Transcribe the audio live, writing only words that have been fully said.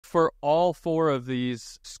for all four of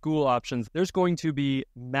these school options, there's going to be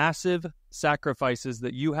massive sacrifices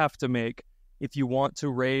that you have to make if you want to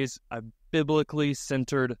raise a biblically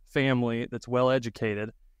centered family that's well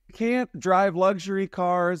educated. You can't drive luxury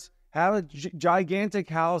cars, have a gigantic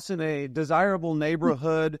house in a desirable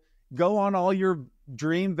neighborhood, go on all your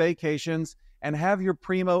dream vacations, and have your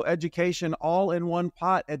primo education all in one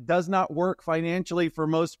pot. It does not work financially for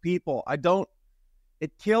most people.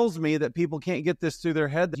 It kills me that people can't get this through their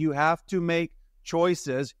head. You have to make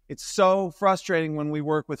choices. It's so frustrating when we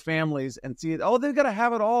work with families and see, oh, they've got to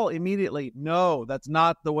have it all immediately. No, that's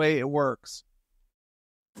not the way it works.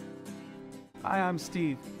 Hi, I'm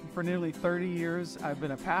Steve. For nearly 30 years, I've been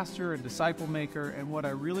a pastor, a disciple maker, and what I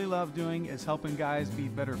really love doing is helping guys be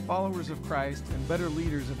better followers of Christ and better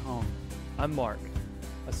leaders at home. I'm Mark,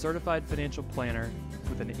 a certified financial planner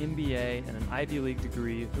with an MBA and an Ivy League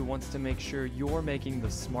degree who wants to make sure you're making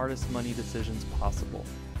the smartest money decisions possible.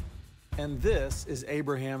 And this is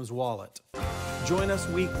Abraham's Wallet. Join us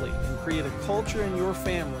weekly and create a culture in your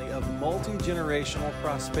family of multi-generational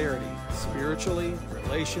prosperity, spiritually,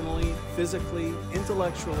 relationally, physically,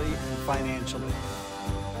 intellectually, and financially.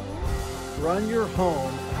 Run your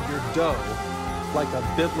home, your dough, like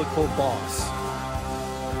a biblical boss.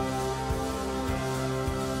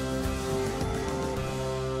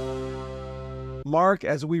 Mark,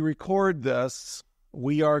 as we record this,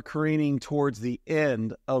 we are careening towards the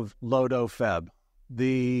end of Lodofeb.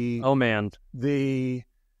 The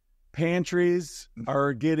pantries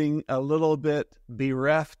are getting a little bit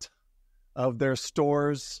bereft of their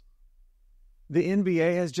stores. The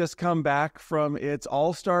NBA has just come back from its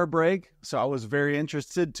All-Star break, so I was very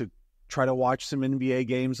interested to try to watch some NBA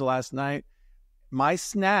games last night. My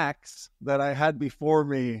snacks that I had before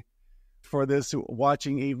me for this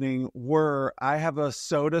watching evening were, I have a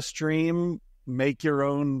SodaStream make your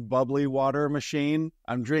own bubbly water machine.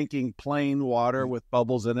 I'm drinking plain water with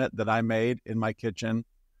bubbles in it that I made in my kitchen.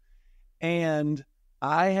 And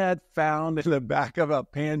I had found in the back of a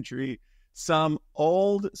pantry some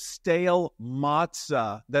old stale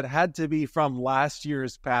matzah that had to be from last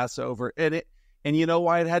year's Passover. And you know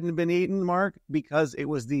why it hadn't been eaten, Mark? Because it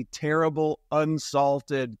was the terrible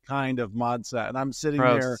unsalted kind of matzah. And I'm sitting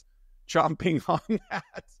there chomping on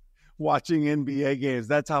that, watching NBA games.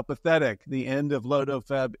 That's how pathetic the end of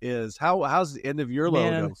Lodofeb is. How's the end of your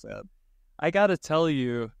Lodofeb? I got to tell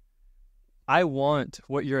you, I want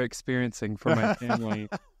what you're experiencing for my family.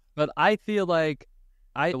 But I feel like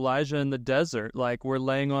Elijah in the desert, like we're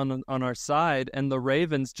laying on our side and the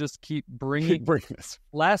ravens just keep bringing us.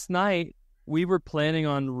 Last night, we were planning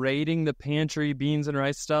on raiding the pantry, beans and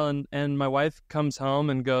rice style, and my wife comes home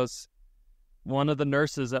and goes, one of the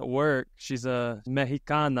nurses at work, she's a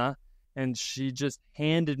Mexicana, and she just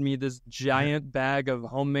handed me this giant bag of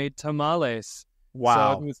homemade tamales.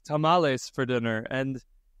 Wow. So it was tamales for dinner. And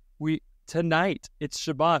tonight, it's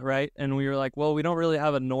Shabbat, right? And we were like, well, we don't really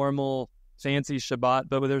have a normal fancy Shabbat,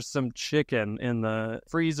 but there's some chicken in the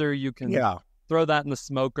freezer. You can throw that in the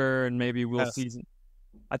smoker and maybe we'll season.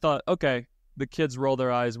 I thought, okay, the kids roll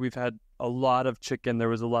their eyes. We've had a lot of chicken. There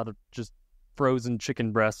was a lot of just frozen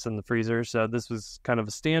chicken breasts in the freezer. So this was kind of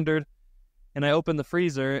a standard. And I opened the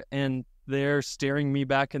freezer and they're staring me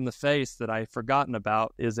back in the face that I've forgotten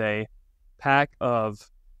about is a pack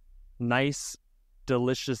of nice,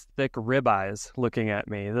 delicious, thick ribeyes looking at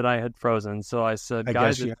me that I had frozen. So I said, I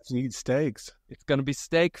guys, guess you have to eat steaks. It's going to be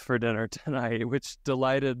steak for dinner tonight, which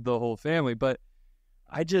delighted the whole family. But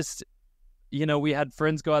I just, we had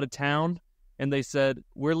friends go out of town and they said,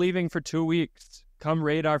 we're leaving for 2 weeks. Come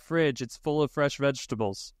raid our fridge. It's full of fresh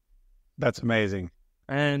vegetables. That's amazing.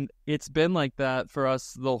 And it's been like that for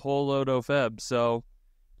us the whole Lodofeb. So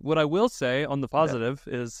what I will say on the positive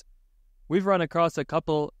is we've run across a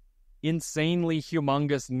couple insanely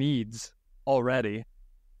humongous needs already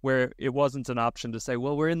where it wasn't an option to say,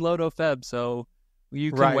 well, we're in Lodofeb, so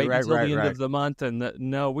you can wait until the end of the month. And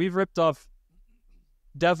no, we've ripped off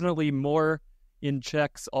definitely more in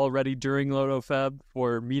checks already during Lodofeb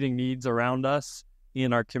for meeting needs around us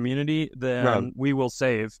in our community than we will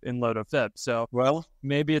save in Lodofeb. So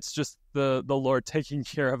maybe it's just the Lord taking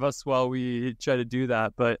care of us while we try to do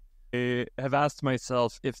that. But I have asked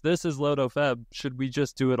myself, if this is Lodofeb, should we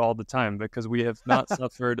just do it all the time? Because we have not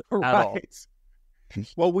suffered at all.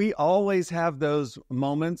 Well, we always have those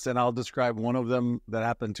moments, and I'll describe one of them that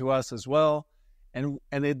happened to us as well. And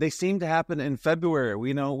they seem to happen in February.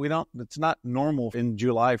 We don't, it's not normal in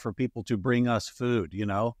July for people to bring us food,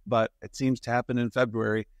 but it seems to happen in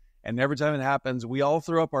February. And every time it happens, we all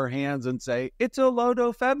throw up our hands and say, it's a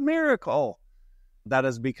Lodofeb miracle. That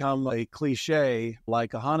has become a cliche,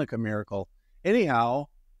 like a Hanukkah miracle. Anyhow,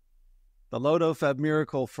 The Lodofeb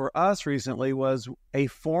miracle for us recently was a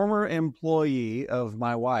former employee of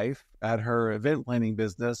my wife at her event planning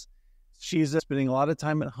business. She's spending a lot of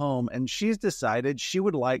time at home, and she's decided she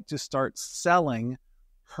would like to start selling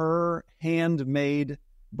her handmade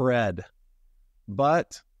bread.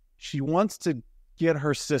 But she wants to get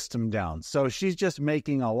her system down. So she's just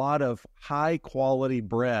making a lot of high quality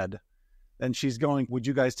bread. And she's going, would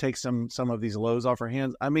you guys take some of these loaves off her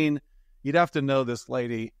hands? I mean, you'd have to know this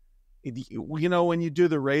lady. You know, when you do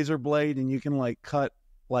the razor blade and you can like cut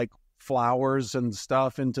like flowers and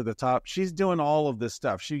stuff into the top, she's doing all of this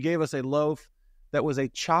stuff. She gave us a loaf that was a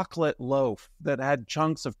chocolate loaf that had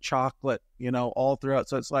chunks of chocolate, you know, all throughout.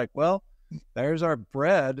 So it's like, well, there's our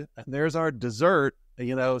bread and there's our dessert.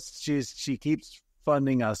 You know, she keeps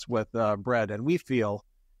funding us with bread, and we feel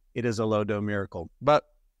it is a Lodo miracle. But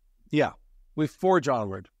yeah, we forge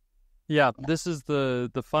onward. Yeah, this is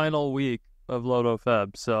the final week of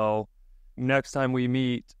Lodofeb. So next time we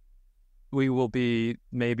meet, we will be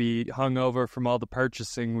maybe hungover from all the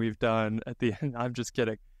purchasing we've done at the end. I'm just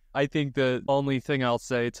kidding. I think the only thing I'll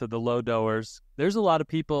say to the Lodoers, there's a lot of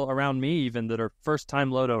people around me even that are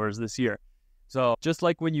first-time Lodoers this year. So just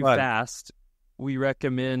like when you fast, we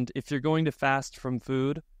recommend if you're going to fast from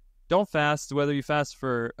food, don't fast, whether you fast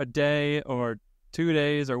for a day or 2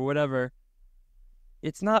 days or whatever.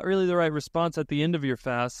 It's not really the right response at the end of your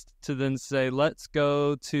fast to then say, let's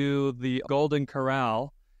go to the Golden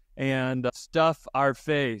Corral and stuff our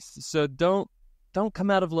face. So don't come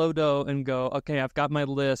out of Lodo and go, okay, I've got my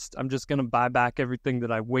list. I'm just going to buy back everything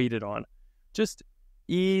that I waited on. Just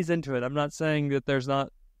ease into it. I'm not saying that there's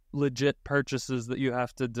not legit purchases that you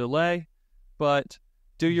have to delay, but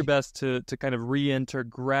do your best to kind of re-enter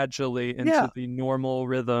gradually into the normal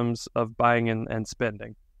rhythms of buying and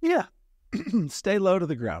spending. Yeah. Stay low to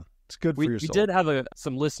the ground. It's good for your soul. We did have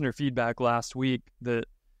some listener feedback last week that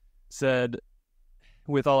said,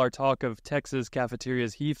 with all our talk of Texas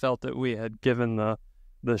cafeterias, he felt that we had given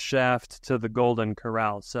the shaft to the Golden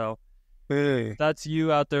Corral. So that's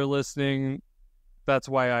you out there listening. That's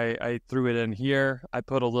why I threw it in here. I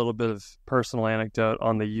put a little bit of personal anecdote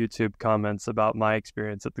on the YouTube comments about my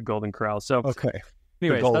experience at the Golden Corral. So,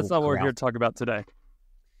 anyways, that's not what we're here to talk about today.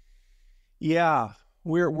 Yeah,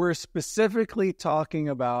 we're specifically talking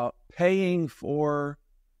about paying for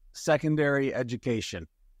secondary education.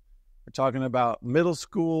 We're talking about middle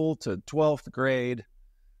school to 12th grade,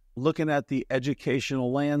 looking at the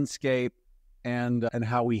educational landscape and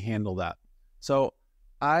how we handle that. So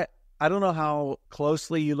I don't know how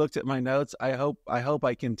closely you looked at my notes. I hope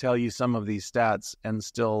I can tell you some of these stats and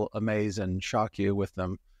still amaze and shock you with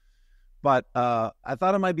them. But I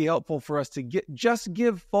thought it might be helpful for us to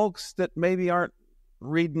give folks that maybe aren't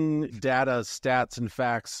reading data, stats, and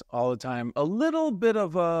facts all the time a little bit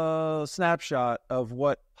of a snapshot of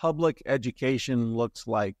what public education looks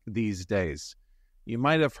like these days. You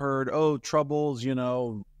might have heard, troubles,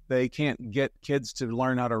 they can't get kids to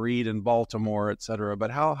learn how to read in Baltimore, et cetera. But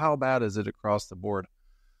how bad is it across the board?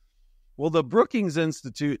 Well, the Brookings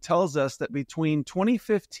Institute tells us that between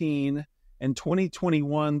 2015 and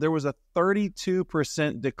 2021, there was a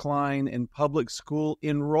 32% decline in public school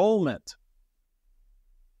enrollment.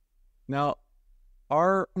 Now,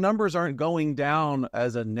 our numbers aren't going down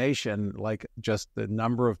as a nation, like just the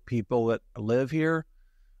number of people that live here,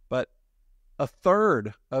 but a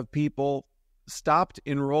third of people stopped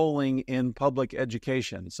enrolling in public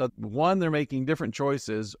education. So one, they're making different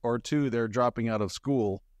choices, or two, they're dropping out of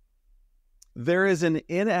school. There is an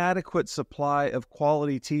inadequate supply of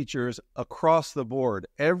quality teachers across the board.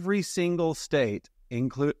 Every single state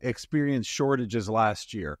experienced shortages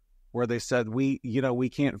last year, where they said, we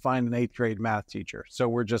can't find an 8th grade math teacher, so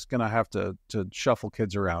we're just going to have to shuffle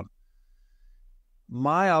kids around.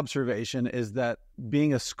 My observation is that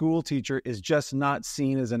being a school teacher is just not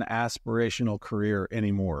seen as an aspirational career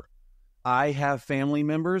anymore. I have family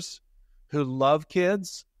members who love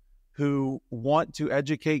kids, who want to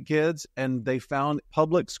educate kids, and they found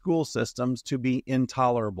public school systems to be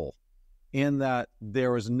intolerable in that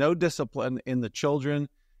there was no discipline in the children.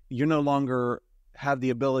 You no longer have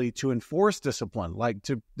the ability to enforce discipline, like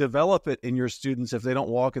to develop it in your students if they don't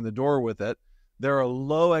walk in the door with it. There are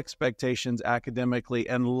low expectations academically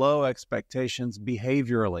and low expectations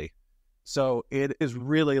behaviorally. So it is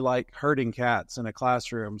really like herding cats in a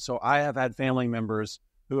classroom. So I have had family members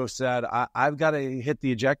who have said, I've got to hit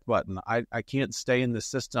the eject button. I can't stay in the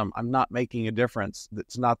system. I'm not making a difference.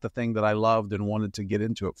 That's not the thing that I loved and wanted to get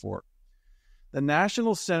into it for. The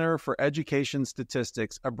National Center for Education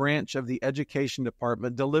Statistics, a branch of the Education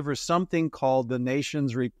Department, delivers something called the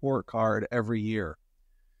Nation's Report Card every year.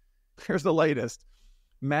 Here's the latest.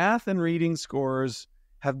 Math and reading scores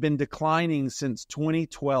have been declining since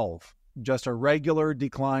 2012, just a regular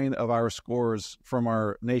decline of our scores from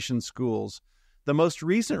our nation's schools. The most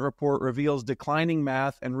recent report reveals declining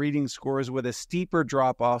math and reading scores with a steeper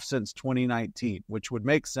drop-off since 2019, which would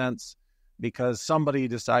make sense because somebody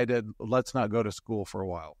decided, let's not go to school for a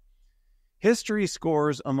while. History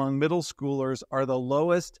scores among middle schoolers are the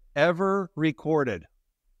lowest ever recorded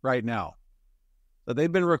right now. So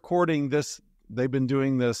they've been recording this, they've been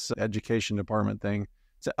doing this education department thing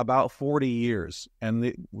about 40 years,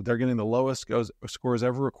 and they're getting the lowest scores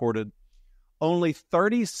ever recorded. Only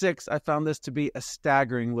 36, I found this to be a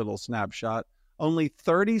staggering little snapshot, only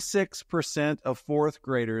 36% of fourth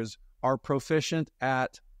graders are proficient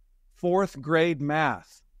at fourth grade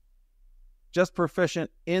math. Just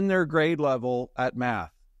proficient in their grade level at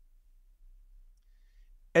math.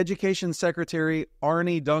 Education Secretary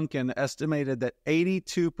Arne Duncan estimated that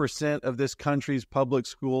 82% of this country's public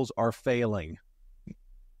schools are failing.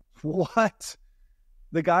 What?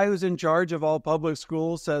 The guy who's in charge of all public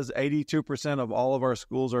schools says 82% of all of our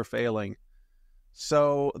schools are failing.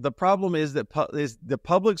 So the problem is that is the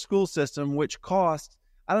public school system, which costs,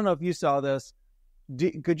 I don't know if you saw this,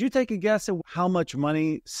 could you take a guess at how much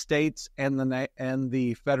money states and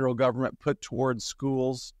the federal government put towards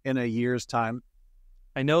schools in a year's time?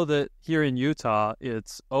 I know that here in Utah,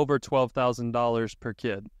 it's over $12,000 per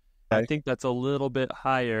kid. Okay. I think that's a little bit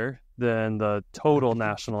higher than the total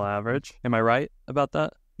national average. Am I right about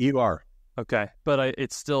that? You are. Okay, but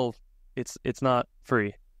it's still, it's not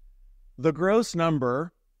free. The gross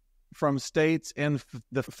number from states and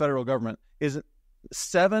the federal government is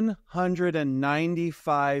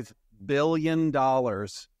 $795 billion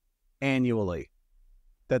annually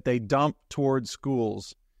that they dump towards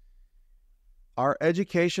schools. Our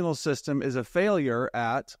educational system is a failure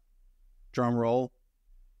at, drumroll,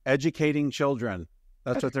 educating children.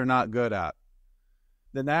 That's what they're not good at.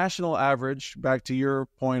 The national average, back to your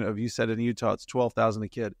point of, you said in Utah, it's $12,000 a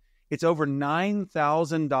kid. It's over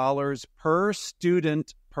 $9,000 per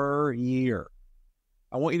student per year.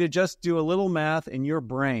 I want you to just do a little math in your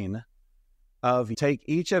brain of take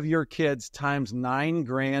each of your kids times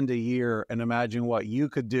 $9,000 a year and imagine what you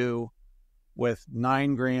could do with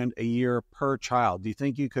 $9,000 a year per child. Do you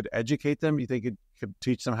think you could educate them? Do you think you could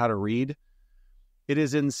teach them how to read? It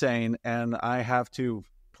is insane, and I have to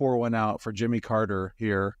pour one out for Jimmy Carter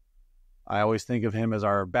here. I always think of him as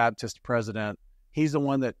our Baptist president. He's the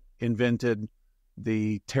one that invented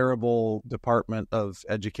the terrible Department of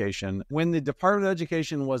Education. When the Department of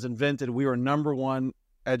Education was invented, we were number one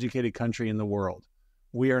educated country in the world.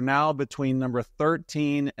 We are now between number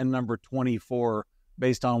 13 and number 24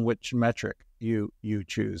 based on which metric you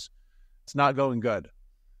choose. It's not going good.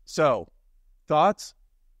 So, thoughts?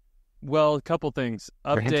 Well, a couple things.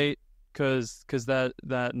 Update, because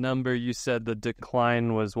that number you said the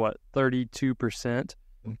decline was what, 32%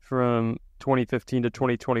 from 2015 to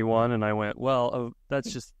 2021, and I went, well,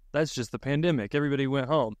 that's just the pandemic. Everybody went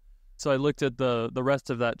home. So I looked at the rest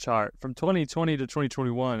of that chart. From 2020 to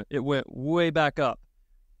 2021, it went way back up.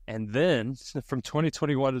 And then from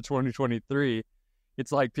 2021 to 2023,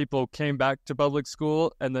 it's like people came back to public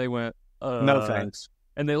school and they went, no thanks.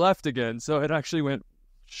 And they left again. So it actually went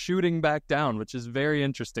shooting back down, which is very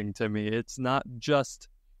interesting to me. It's not just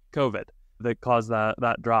COVID that caused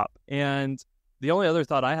that drop. And the only other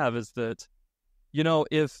thought I have is that, you know,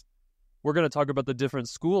 if we're going to talk about the different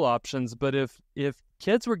school options, but if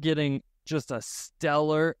kids were getting just a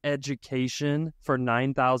stellar education for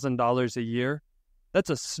 $9,000 a year, that's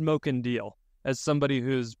a smoking deal. As somebody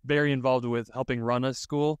who's very involved with helping run a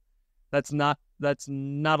school, that's not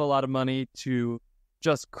a lot of money to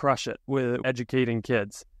just crush it with educating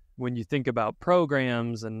kids. When you think about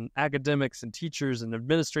programs and academics and teachers and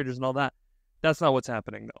administrators and all that, that's not what's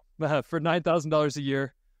happening though. For $9,000 a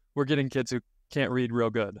year, we're getting kids who can't read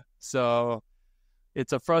real good. So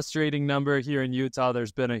it's a frustrating number here in Utah.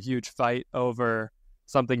 There's been a huge fight over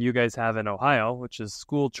something you guys have in Ohio, which is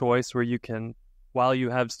school choice, where you can, while you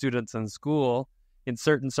have students in school, in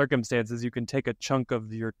certain circumstances, you can take a chunk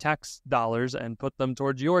of your tax dollars and put them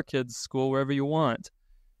towards your kids' school wherever you want.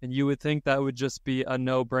 And you would think that would just be a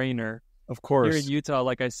no-brainer. Of course. Here in Utah,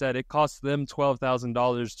 like I said, it costs them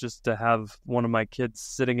 $12,000 just to have one of my kids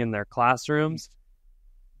sitting in their classrooms.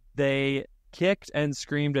 They kicked and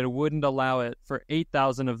screamed and wouldn't allow it for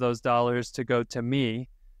 $8,000 of those dollars to go to me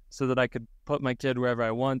so that I could put my kid wherever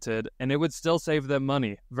I wanted. And it would still save them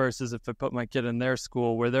money versus if I put my kid in their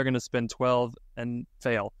school where they're going to spend $12,000 and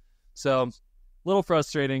fail. So a little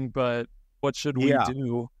frustrating, but what should we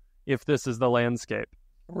do if this is the landscape?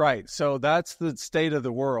 Right. So that's the state of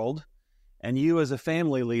the world. And you as a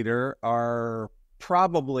family leader are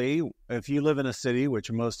probably, if you live in a city, which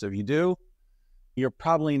most of you do, you're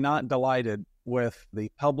probably not delighted with the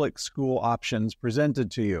public school options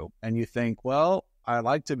presented to you. And you think, well, I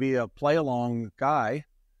like to be a play-along guy,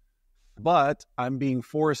 but I'm being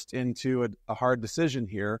forced into a hard decision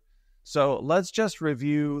here. So let's just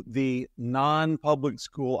review the non-public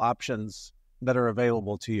school options that are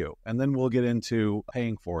available to you, and then we'll get into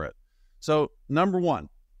paying for it. So number one,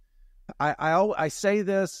 I say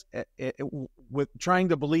this with trying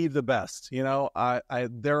to believe the best. You know, I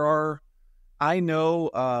know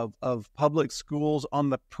of public schools on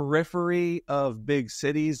the periphery of big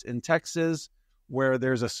cities in Texas where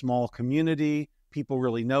there's a small community, people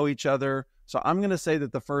really know each other. So I'm going to say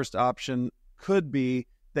that the first option could be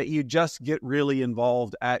that you just get really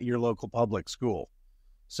involved at your local public school.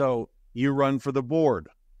 So you run for the board,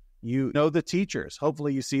 you know the teachers,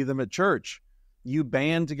 hopefully you see them at church, you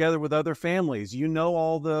band together with other families, you know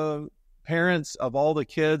all the parents of all the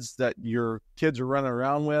kids that your kids are running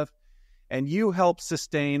around with, and you help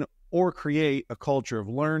sustain or create a culture of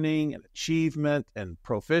learning and achievement and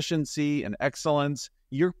proficiency and excellence.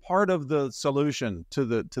 You're part of the solution to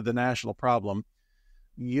the national problem.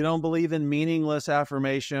 You don't believe in meaningless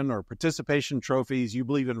affirmation or participation trophies. You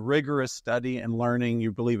believe in rigorous study and learning.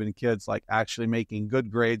 You believe in kids like actually making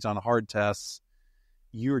good grades on hard tests.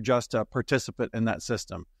 You're just a participant in that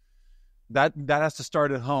system. That has to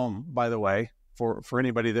start at home, by the way, for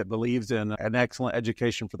anybody that believes in an excellent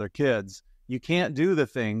education for their kids. You can't do the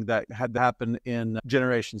thing that had happened in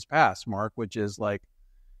generations past, Mark, which is like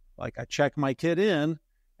I check my kid in,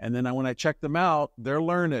 and then when I check them out, they're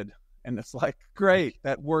learned. And it's like, great,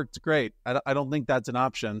 that worked great. I don't think that's an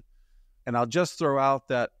option. And I'll just throw out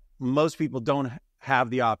that most people don't have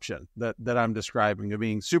the option that I'm describing of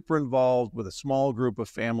being super involved with a small group of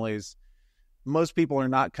families. Most people are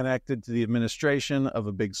not connected to the administration of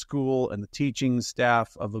a big school and the teaching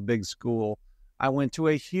staff of a big school. I went to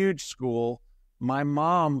a huge school. My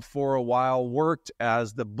mom, for a while, worked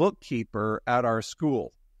as the bookkeeper at our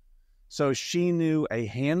school. So she knew a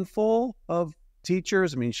handful of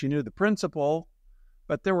teachers. I mean, she knew the principal,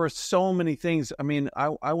 but there were so many things. I mean,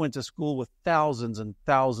 I went to school with thousands and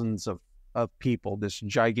thousands of people, this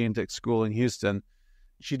gigantic school in Houston.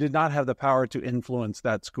 She did not have the power to influence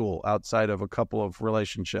that school outside of a couple of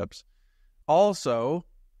relationships. Also,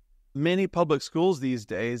 many public schools these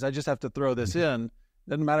days, I just have to throw this in,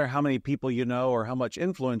 doesn't matter how many people you know or how much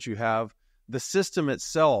influence you have, the system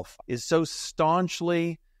itself is so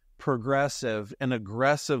staunchly progressive and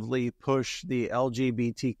aggressively push the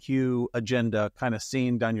LGBTQ agenda kind of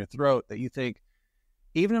seen down your throat that you think,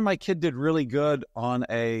 even if my kid did really good on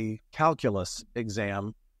a calculus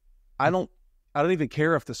exam, I don't even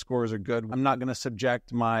care if the scores are good. I'm not going to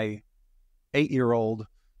subject my 8-year-old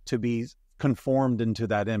to be conformed into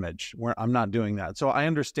that image. Where I'm not doing that. So I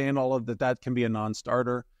understand all of that can be a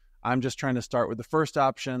non-starter. I'm just trying to start with the first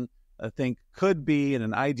option. I think could be, in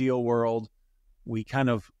an ideal world, we kind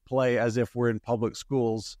of play as if we're in public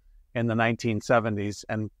schools in the 1970s,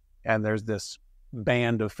 and there's this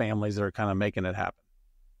band of families that are kind of making it happen.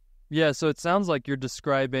 Yeah, so it sounds like you're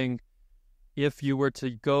describing, if you were to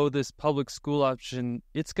go this public school option,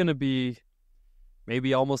 it's going to be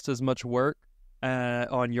maybe almost as much work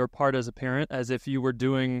on your part as a parent as if you were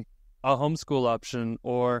doing a homeschool option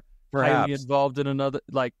or highly involved in another.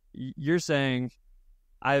 Like you're saying,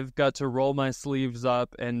 I've got to roll my sleeves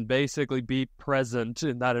up and basically be present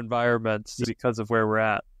in that environment because of where we're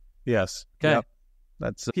at. Yes. Okay.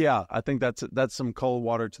 Yep. I think that's some cold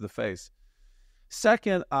water to the face.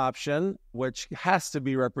 Second option, which has to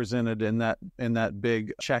be represented in that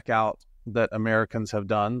big checkout that Americans have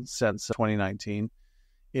done since 2019,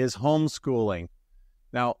 is homeschooling.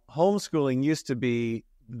 Now, homeschooling used to be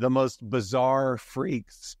the most bizarre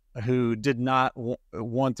freaks who did not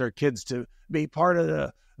want their kids to be part of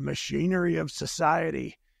the machinery of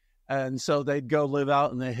society. And so they'd go live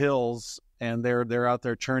out in the hills and they're out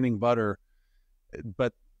there churning butter.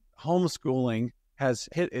 But homeschooling has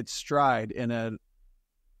hit its stride in an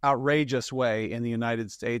outrageous way in the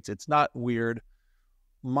United States. It's not weird.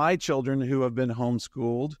 My children who have been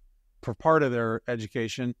homeschooled for part of their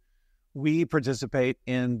education, we participate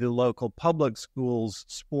in the local public schools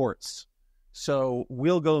sports. So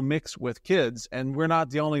we'll go mix with kids, and we're not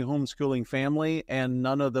the only homeschooling family, and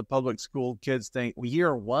none of the public school kids think, well,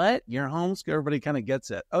 you're what? You're homeschool? Everybody kind of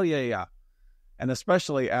gets it. Oh, yeah. And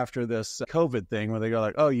especially after this COVID thing where they go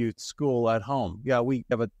like, oh, you school at home. Yeah, we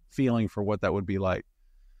have a feeling for what that would be like.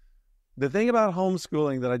 The thing about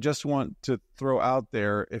homeschooling that I just want to throw out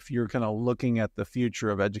there, if you're kind of looking at the future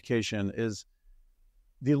of education, is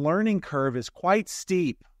the learning curve is quite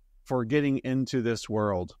steep for getting into this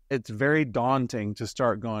world. It's very daunting to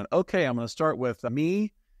start going, okay, I'm going to start with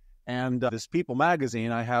me and this People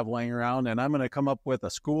magazine I have laying around, and I'm going to come up with a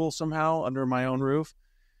school somehow under my own roof.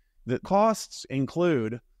 The costs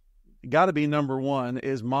include, got to be number one,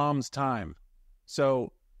 is mom's time.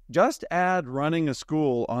 So just add running a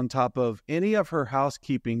school on top of any of her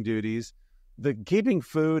housekeeping duties, the keeping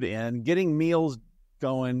food in, getting meals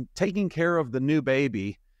going, taking care of the new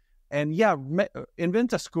baby, and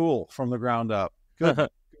invent a school from the ground up. Good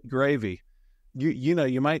gravy.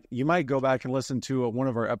 You might go back and listen to one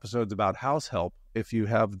of our episodes about house help if you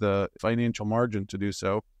have the financial margin to do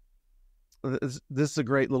so. This is a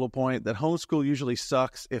great little point that homeschool usually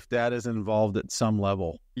sucks if dad is involved at some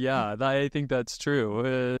level. Yeah, I think that's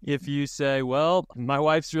true. If you say, well, my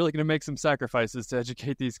wife's really going to make some sacrifices to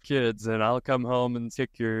educate these kids, and I'll come home and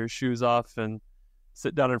take your shoes off and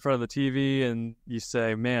sit down in front of the TV, and you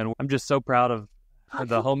say, man, I'm just so proud of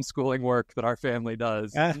the homeschooling work that our family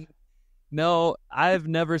does. No, I've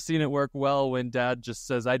never seen it work well when dad just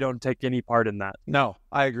says, I don't take any part in that. No,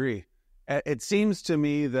 I agree. It seems to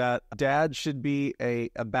me that dad should be a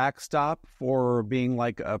backstop for being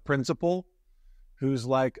like a principal who's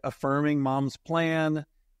like affirming mom's plan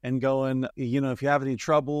and going, if you have any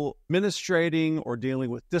trouble administrating or dealing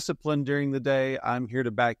with discipline during the day, I'm here to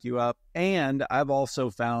back you up. And I've also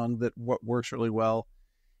found that what works really well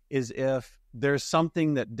is if there's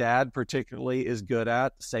something that dad particularly is good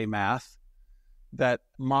at, say math, that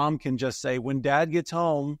mom can just say, when dad gets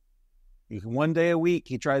home, one day a week,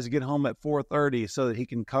 he tries to get home at 4:30 so that he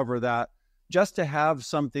can cover that, just to have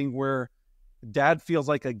something where dad feels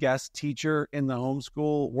like a guest teacher in the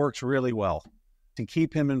homeschool works really well. To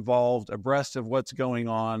keep him involved, abreast of what's going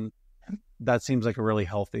on, that seems like a really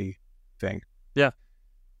healthy thing. Yeah.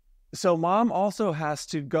 So mom also has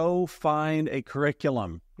to go find a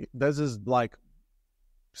curriculum. This is like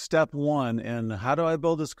step one in how do I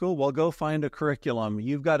build a school? Well, go find a curriculum.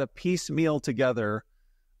 You've got to piecemeal together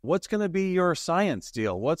what's going to be your science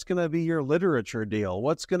deal? What's going to be your literature deal?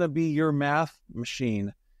 What's going to be your math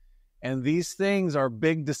machine? And these things are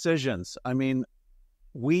big decisions. I mean,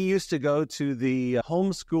 we used to go to the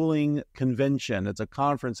Homeschooling Convention. It's a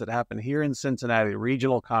conference that happened here in Cincinnati, a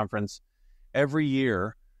regional conference every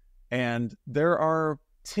year. And there are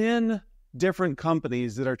 10 different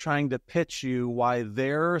companies that are trying to pitch you why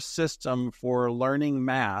their system for learning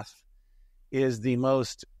math is the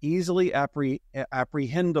most easily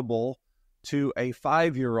apprehendable to a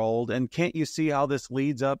 5-year-old. And can't you see how this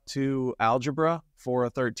leads up to algebra for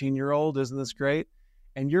a 13-year-old? Isn't this great?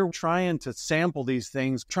 And you're trying to sample these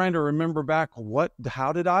things, trying to remember back,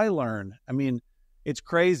 how did I learn? I mean, it's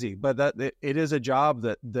crazy, but it is a job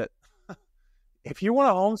that if you want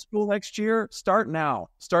to homeschool next year, start now.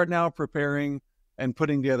 Start now preparing and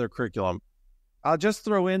putting together curriculum. I'll just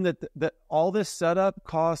throw in that all this setup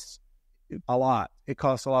costs a lot. It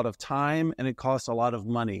costs a lot of time and it costs a lot of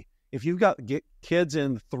money. If you've got kids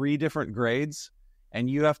in 3 different grades and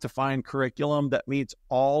you have to find curriculum that meets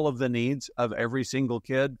all of the needs of every single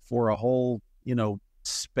kid for a whole,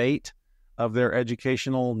 spate of their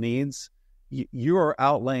educational needs, you are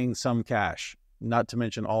outlaying some cash, not to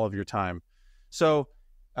mention all of your time. So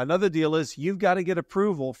another deal is you've got to get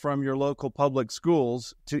approval from your local public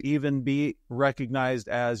schools to even be recognized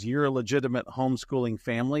as your legitimate homeschooling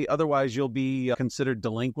family. Otherwise, you'll be considered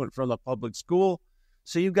delinquent from the public school.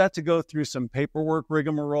 So you've got to go through some paperwork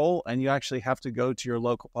rigmarole, and you actually have to go to your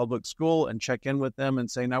local public school and check in with them and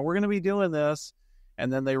say, now we're going to be doing this.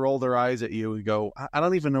 And then they roll their eyes at you and go, I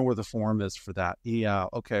don't even know where the form is for that. Yeah,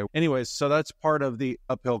 okay. Anyways, so that's part of the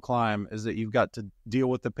uphill climb, is that you've got to deal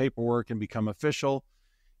with the paperwork and become official.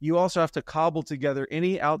 You also have to cobble together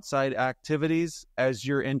any outside activities as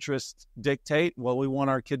your interests dictate. Well, we want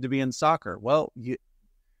our kid to be in soccer. Well,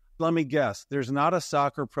 let me guess, there's not a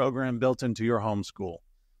soccer program built into your homeschool.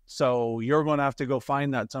 So you're going to have to go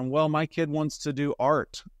find that. Well, my kid wants to do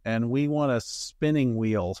art and we want a spinning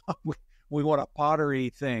wheel. We want a pottery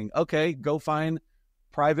thing. Okay, go find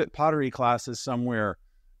private pottery classes somewhere.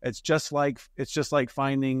 It's just like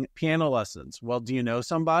finding piano lessons. Well, do you know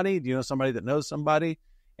somebody? Do you know somebody that knows somebody?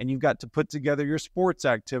 And you've got to put together your sports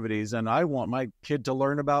activities. And I want my kid to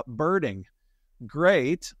learn about birding.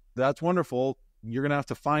 Great. That's wonderful. You're going to have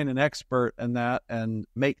to find an expert in that and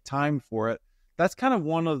make time for it. That's kind of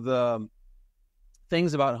one of the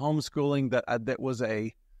things about homeschooling that was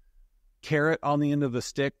a carrot on the end of the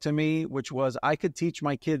stick to me, which was I could teach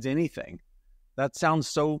my kids anything. That sounds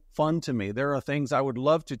so fun to me. There are things I would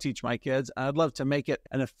love to teach my kids. I'd love to make it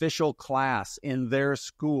an official class in their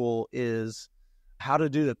school is how to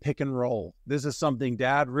do the pick and roll. This is something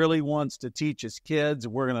dad really wants to teach his kids.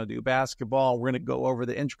 We're going to do basketball. We're going to go over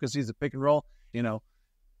the intricacies of pick and roll.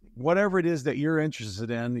 Whatever it is that you're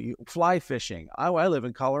interested in, fly fishing. I live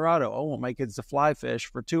in Colorado. I want my kids to fly fish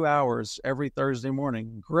for 2 hours every Thursday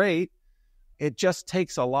morning. Great. It just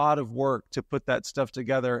takes a lot of work to put that stuff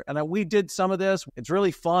together. And we did some of this. It's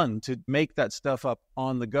really fun to make that stuff up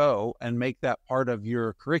on the go and make that part of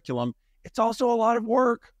your curriculum. It's also a lot of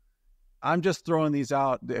work. I'm just throwing these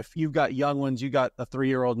out. If you've got young ones, you got a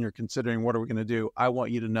 3-year-old and you're considering what are we going to do, I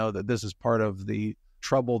want you to know that this is part of the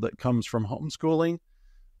trouble that comes from homeschooling.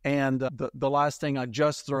 And the last thing I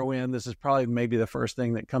just throw in, this is probably maybe the first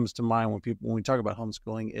thing that comes to mind when we talk about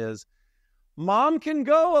homeschooling, is mom can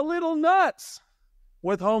go a little nuts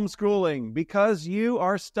with homeschooling because you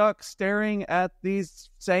are stuck staring at these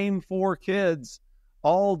same 4 kids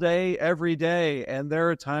all day, every day. And there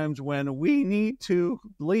are times when we need to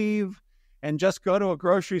leave and just go to a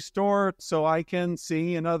grocery store so I can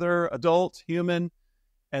see another adult human.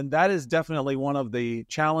 And that is definitely one of the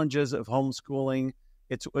challenges of homeschooling.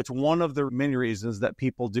 It's one of the many reasons that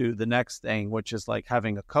people do the next thing, which is like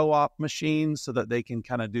having a co-op machine so that they can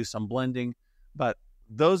kind of do some blending. But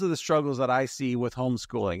those are the struggles that I see with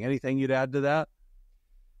homeschooling. Anything you'd add to that?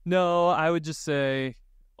 No, I would just say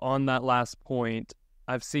on that last point,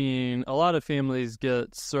 I've seen a lot of families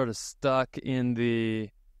get sort of stuck in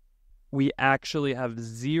we actually have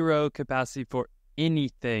zero capacity for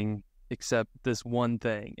anything except this one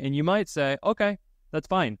thing. And you might say, okay, that's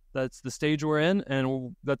fine. That's the stage we're in,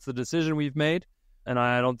 and that's the decision we've made. And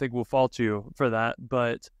I don't think we'll fault you for that.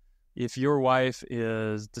 But if your wife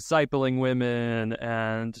is discipling women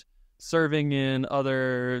and serving in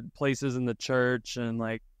other places in the church and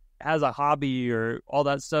like has a hobby or all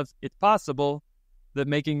that stuff, it's possible that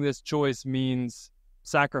making this choice means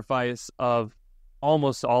sacrifice of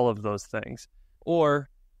almost all of those things. Or,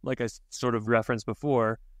 like I sort of referenced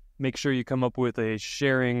before, make sure you come up with a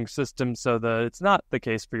sharing system so that it's not the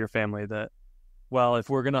case for your family that, well, if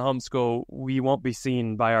we're going to homeschool, we won't be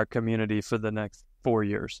seen by our community for the next 4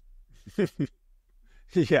 years.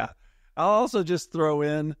 Yeah. I'll also just throw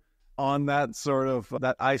in on that sort of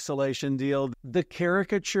that isolation deal. The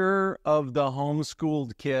caricature of the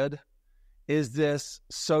homeschooled kid is this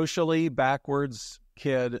socially backwards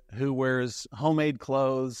kid who wears homemade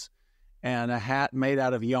clothes and a hat made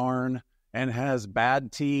out of yarn and has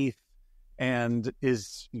bad teeth and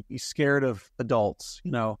is scared of adults.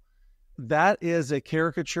 That is a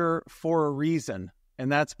caricature for a reason.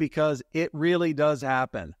 And that's because it really does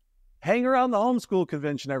happen. Hang around the homeschool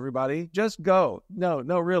convention, everybody. Just go. No,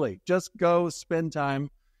 really. Just go spend time.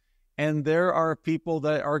 And there are people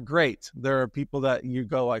that are great. There are people that you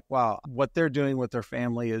go like, wow, what they're doing with their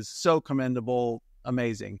family is so commendable,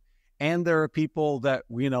 amazing. And there are people that,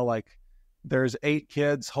 like, there's 8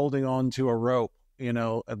 kids holding on to a rope,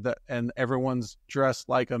 and everyone's dressed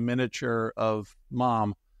like a miniature of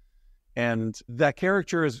mom. And that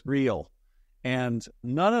character is real. And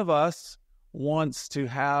none of us wants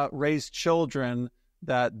to raise children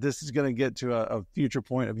that this is going to get to a future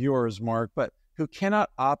point of yours, Mark, but who cannot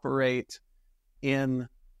operate in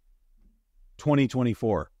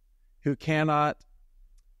 2024, who cannot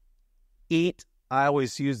eat. I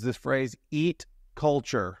always use this phrase, eat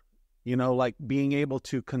culture, like being able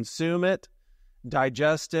to consume it,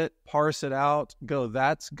 digest it, parse it out, go,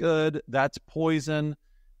 that's good, that's poison,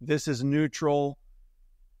 this is neutral.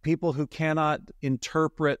 People who cannot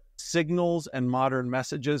interpret signals and modern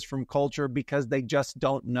messages from culture because they just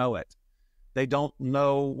don't know it. They don't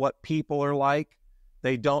know what people are like.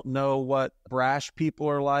 They don't know what brash people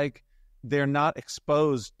are like. They're not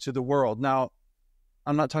exposed to the world. Now,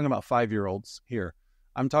 I'm not talking about 5-year-olds here.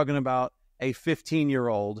 I'm talking about a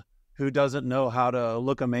 15-year-old who doesn't know how to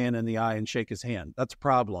look a man in the eye and shake his hand. That's a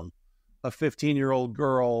problem. A 15-year-old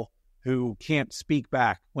girl who can't speak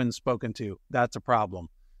back when spoken to. That's a problem.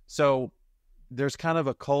 So there's kind of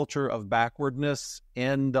a culture of backwardness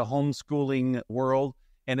in the homeschooling world,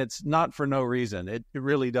 and it's not for no reason. It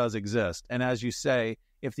really does exist. And as you say,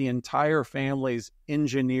 if the entire family's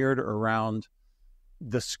engineered around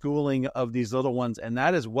the schooling of these little ones, and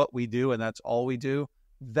that is what we do, and that's all we do,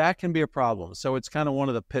 that can be a problem. So it's kind of one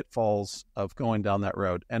of the pitfalls of going down that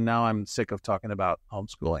road. And now I'm sick of talking about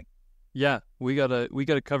homeschooling. Yeah, we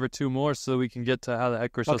gotta cover 2 more so we can get to how the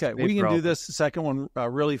heck we're supposed to pay we for can all do this second one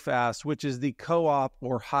really fast, which is the co-op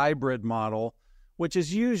or hybrid model, which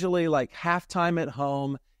is usually like half-time at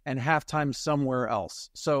home and half-time somewhere else.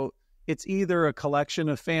 So it's either a collection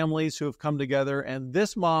of families who have come together, and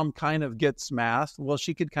this mom kind of gets math. Well,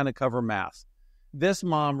 she could kind of cover math. This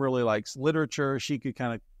mom really likes literature. She could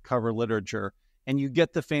kind of cover literature. and you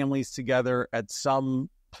get the families together at some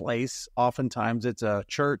place. Oftentimes it's a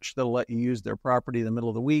church that'll let you use their property in the middle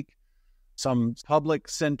of the week, some public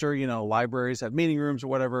center, libraries have meeting rooms or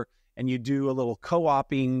whatever, and you do a little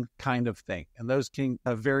co-oping kind of thing. And those can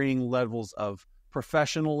have varying levels of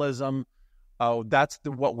professionalism. Oh, that's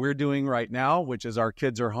what we're doing right now, which is our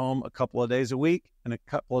kids are home a couple of days a week, and a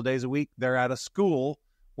couple of days a week they're at a school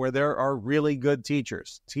where there are really good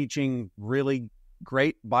teachers teaching really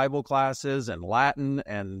great Bible classes and Latin,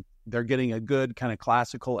 and they're getting a good kind of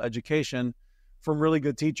classical education from really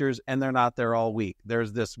good teachers, and they're not there all week.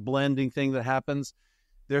 There's this blending thing that happens.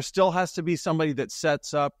 There still has to be somebody that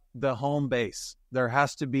sets up the home base. There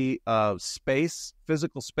has to be a space,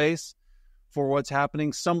 physical space for what's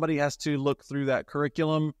happening. Somebody has to look through that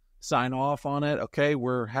curriculum, sign off on it. Okay,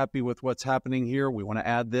 we're happy with what's happening here. We want to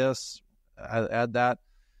add this, add that.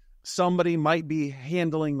 Somebody might be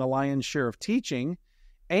handling the lion's share of teaching,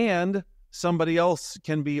 and somebody else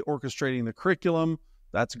can be orchestrating the curriculum.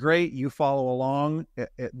 That's great. You follow along.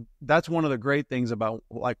 That's one of the great things about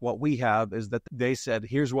like what we have is that they said,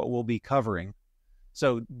 here's what we'll be covering.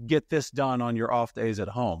 So get this done on your off days at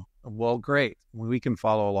home. Well, great. We can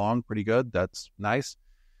follow along pretty good. That's nice.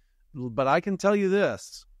 But I can tell you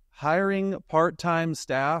this, hiring part-time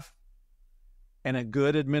staff and a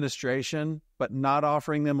good administration, but not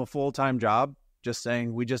offering them a full-time job, just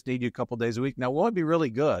saying, we just need you a couple days a week. Now, we want to be really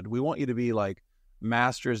good. We want you to be like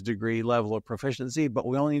master's degree level of proficiency, but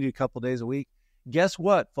we only need you a couple days a week. Guess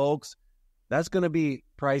what, folks? That's going to be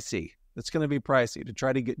pricey. It's going to be pricey to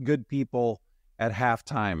try to get good people at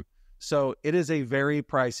halftime. So it is a very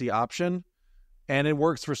pricey option, and it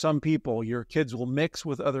works for some people. Your kids will mix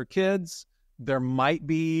with other kids. There might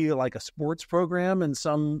be like a sports program in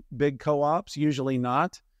some big co-ops, usually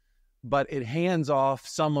not, but it hands off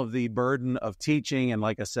some of the burden of teaching and,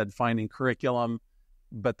 like I said, finding curriculum.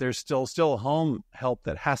 But there's still home help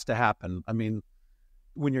that has to happen. I mean,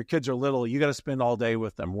 when your kids are little, you got to spend all day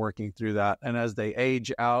with them working through that. And as they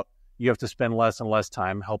age out, you have to spend less and less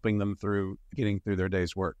time helping them through getting through their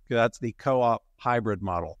day's work. That's the co-op hybrid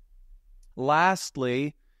model.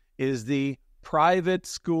 Lastly is the private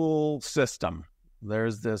school system.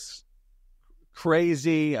 There's this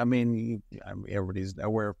crazy, everybody's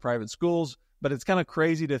aware of private schools, but it's kind of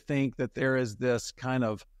crazy to think that there is this kind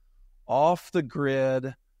of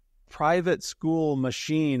off-the-grid private school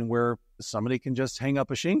machine where somebody can just hang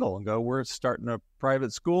up a shingle and go, we're starting a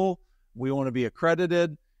private school, we want to be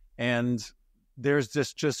accredited, and there's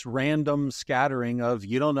this just random scattering of,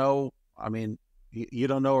 you don't know,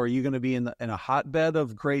 are you going to be in a hotbed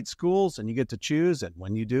of great schools, and you get to choose, and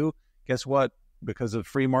when you do, guess what? Because of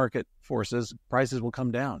free market forces, prices will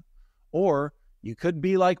come down. Or you could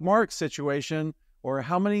be like Mark's situation, or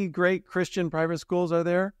how many great Christian private schools are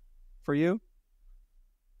there for you?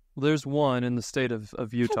 There's one in the state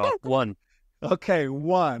of Utah. One. Okay,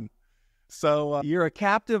 one. So you're a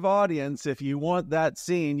captive audience. If you want that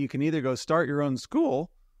scene, you can either go start your own school,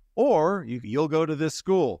 or you'll go to this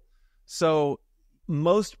school. So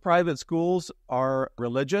most private schools are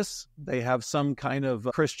religious. They have some kind of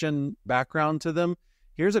Christian background to them.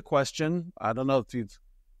 Here's a question. I don't know if you've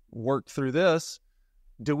worked through this.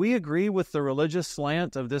 Do we agree with the religious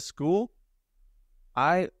slant of this school?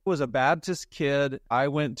 I was a Baptist kid. I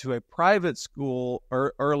went to a private school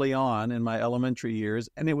early on in my elementary years,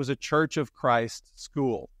 and it was a Church of Christ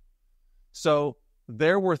school. So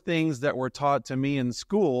there were things that were taught to me in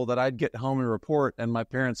school that I'd get home and report, and my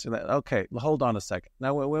parents said, okay, hold on a second.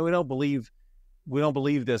 Now, we don't believe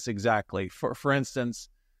this exactly. For instance,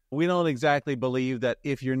 we don't exactly believe that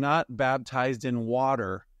if you're not baptized in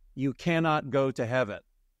water, you cannot go to heaven.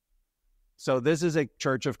 So this is a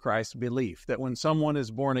Church of Christ belief that when someone is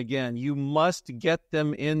born again, you must get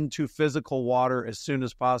them into physical water as soon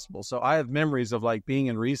as possible. So I have memories of like being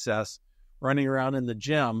in recess, running around in the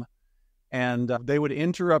gym, and they would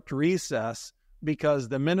interrupt recess because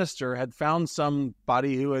the minister had found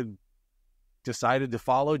somebody who had decided to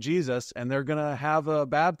follow Jesus, and they're going to have a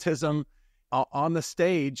baptism on the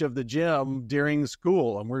stage of the gym during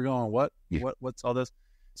school. And we're going, what? Yeah. What's all this?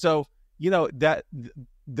 So, that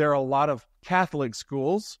there are a lot of Catholic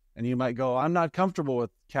schools, and you might go, I'm not comfortable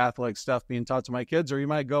with Catholic stuff being taught to my kids. Or you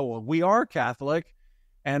might go, well, we are Catholic,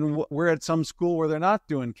 and we're at some school where they're not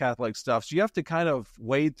doing Catholic stuff. So you have to kind of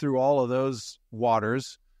wade through all of those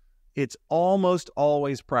waters. It's almost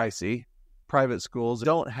always pricey. Private schools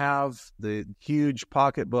don't have the huge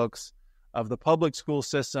pocketbooks of the public school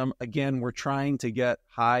system. Again, we're trying to get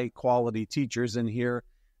high quality teachers in here,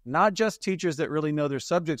 not just teachers that really know their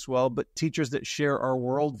subjects well, but teachers that share our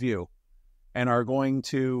worldview and are going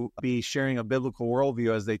to be sharing a biblical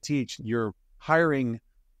worldview as they teach. You're hiring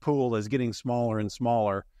pool is getting smaller and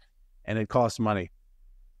smaller, and it costs money.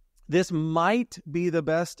 This might be the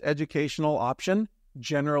best educational option.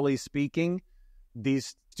 Generally speaking,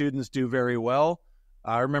 these students do very well.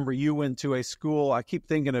 I remember you went to a school, I keep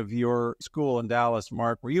thinking of your school in Dallas,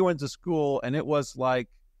 Mark, where you went to school and it was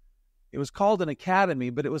called an academy,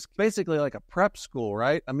 but it was basically like a prep school,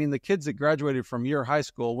 right? I mean, the kids that graduated from your high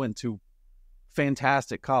school went to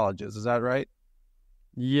fantastic colleges. Is that right?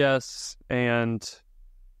 Yes, and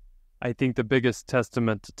I think the biggest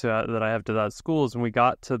testament that I have to that school is when we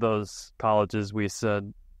got to those colleges, we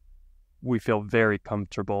said we feel very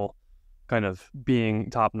comfortable kind of being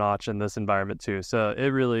top-notch in this environment too. So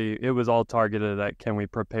it was all targeted at, can we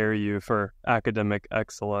prepare you for academic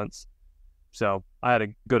excellence? So I had a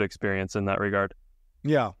good experience in that regard.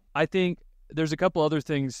 Yeah. I think there's a couple other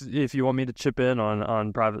things if you want me to chip in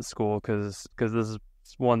on private school, because this is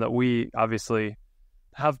one that we obviously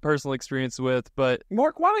have personal experience with. But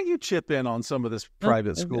Mark, why don't you chip in on some of this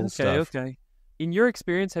private school stuff? Okay. In your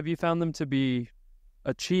experience, have you found them to be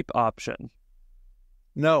a cheap option?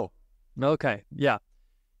 No. Okay, yeah.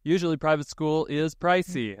 Usually private school is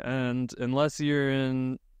pricey, and unless you're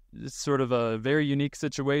in sort of a very unique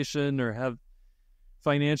situation or have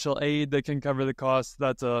financial aid that can cover the costs,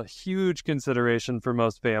 that's a huge consideration for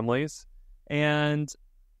most families. And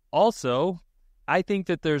also, I think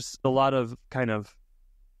that there's a lot of kind of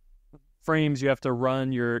frames you have to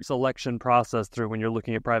run your selection process through when you're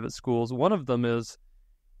looking at private schools. One of them is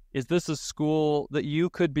this a school that you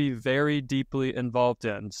could be very deeply involved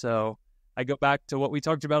in? So I go back to what we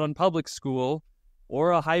talked about on public school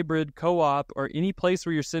or a hybrid co-op or any place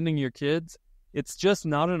where you're sending your kids. It's just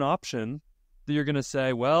not an option that you're going to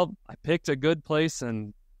say, well, I picked a good place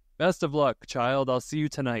and best of luck, child. I'll see you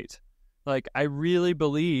tonight. Like, I really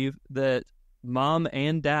believe that mom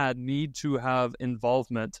and dad need to have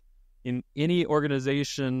involvement in any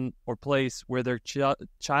organization or place where their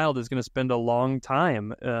child is going to spend a long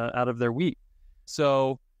time out of their week.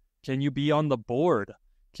 So can you be on the board?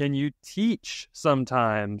 Can you teach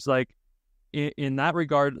sometimes? Like, in that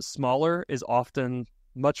regard, smaller is often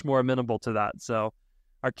much more amenable to that. So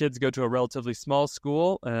our kids go to a relatively small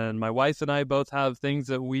school, and my wife and I both have things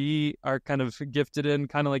that we are kind of gifted in,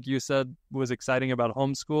 kind of like you said was exciting about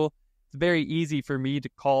homeschool. It's very easy for me to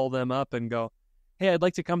call them up and go, hey, I'd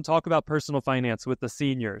like to come talk about personal finance with the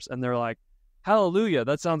seniors. And they're like, hallelujah,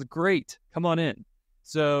 that sounds great. Come on in.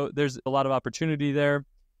 So there's a lot of opportunity there.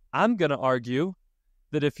 I'm going to argue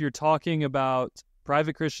that if you're talking about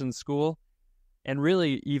private Christian school and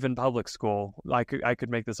really even public school, I could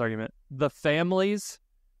make this argument. The families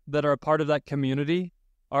that are a part of that community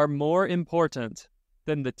are more important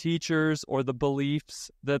than the teachers or the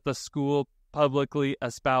beliefs that the school publicly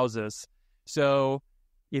espouses. So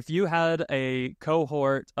if you had a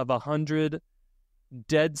cohort of 100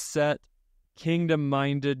 dead set,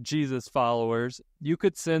 kingdom-minded Jesus followers, you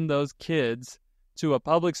could send those kids to a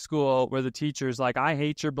public school where the teacher's like, I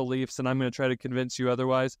hate your beliefs and I'm going to try to convince you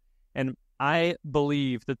otherwise. And I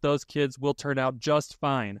believe that those kids will turn out just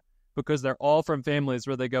fine because they're all from families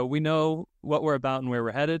where they go, we know what we're about and where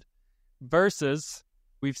we're headed. Versus,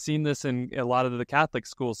 we've seen this in a lot of the Catholic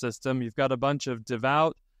school system. You've got a bunch of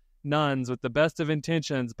devout nuns with the best of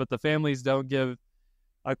intentions, but the families don't give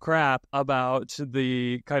a crap about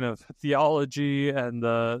the kind of theology and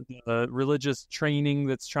the religious training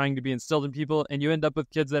that's trying to be instilled in people, and you end up with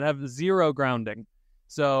kids that have zero grounding.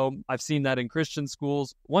 So I've seen that in Christian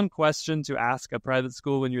schools. One question to ask a private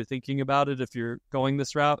school when you're thinking about it, if you're going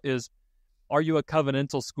this route, is, are you a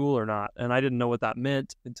covenantal school or not? And I didn't know what that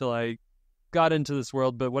meant until I got into this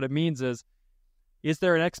world, but what it means is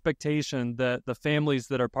there an expectation that the families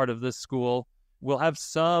that are part of this school will have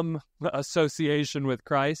some association with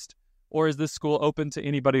Christ, or is this school open to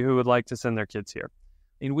anybody who would like to send their kids here?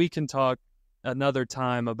 And we can talk another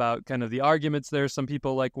time about kind of the arguments there. Some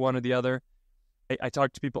people like one or the other. I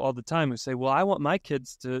talk to people all the time who say, well, I want my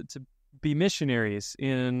kids to be missionaries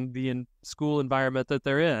in the school environment that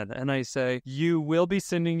they're in. And I say, you will be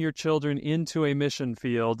sending your children into a mission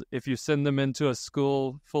field if you send them into a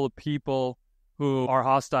school full of people who are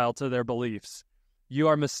hostile to their beliefs. You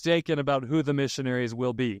are mistaken about who the missionaries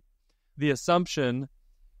will be. The assumption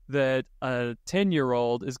that a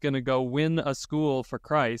 10-year-old is going to go win a school for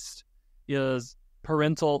Christ is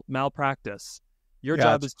parental malpractice. Your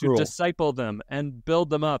job is to disciple them and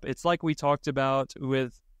build them up. It's like we talked about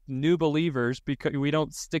with new believers, because we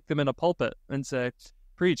don't stick them in a pulpit and say,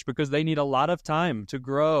 preach, because they need a lot of time to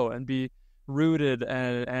grow and be rooted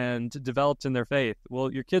and developed in their faith.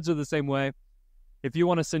 Well, your kids are the same way. If you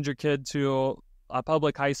want to send your kid to a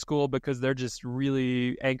public high school because they're just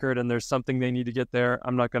really anchored and there's something they need to get there.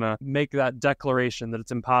 I'm not going to make that declaration that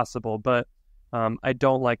it's impossible, but I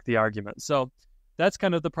don't like the argument. So that's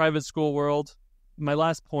kind of the private school world. My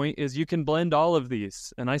last point is you can blend all of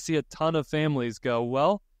these. And I see a ton of families go,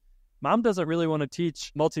 well, Mom doesn't really want to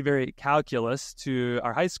teach multivariate calculus to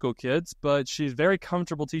our high school kids, but she's very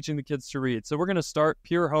comfortable teaching the kids to read. So we're going to start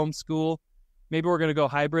pure homeschool. Maybe we're going to go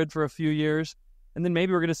hybrid for a few years, and then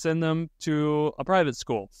maybe we're going to send them to a private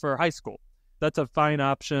school for high school. That's a fine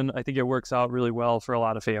option. I think it works out really well for a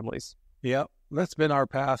lot of families. Yep, that's been our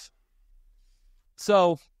path.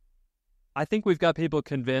 So I think we've got people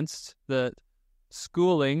convinced that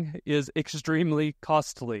schooling is extremely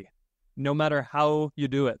costly, no matter how you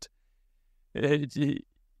do it.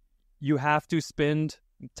 You have to spend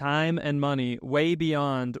time and money way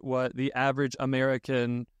beyond what the average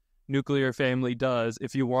American nuclear family does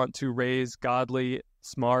if you want to raise godly,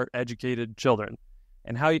 smart, educated children.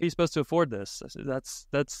 And how are you supposed to afford this? That's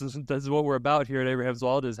what we're about here at Abraham's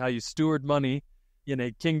Wald, is how you steward money in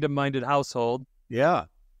a kingdom-minded household. Yeah.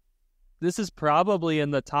 This is probably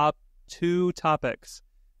in the top 2 topics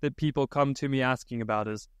that people come to me asking about,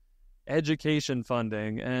 is education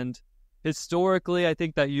funding. And historically, I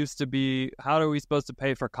think that used to be, how are we supposed to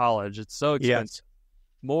pay for college? It's so expensive.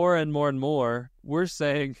 Yes. More and more and more, we're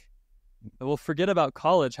saying, well, forget about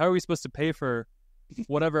college. How are we supposed to pay for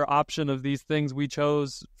whatever option of these things we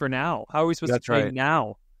chose for now? How are we supposed to pay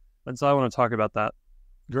now? And so I want to talk about that.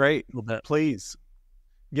 Great. A little bit. Please,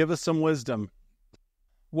 give us some wisdom.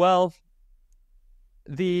 Well,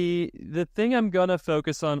 the thing I'm going to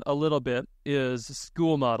focus on a little bit is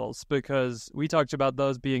school models, because we talked about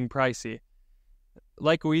those being pricey.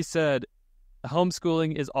 Like we said,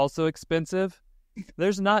 homeschooling is also expensive.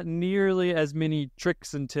 There's not nearly as many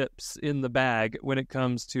tricks and tips in the bag when it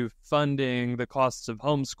comes to funding the costs of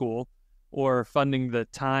homeschool or funding the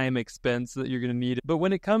time expense that you're going to need. But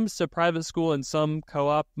when it comes to private school and some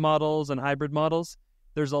co-op models and hybrid models,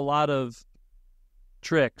 there's a lot of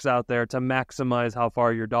tricks out there to maximize how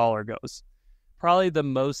far your dollar goes. Probably the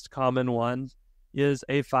most common one is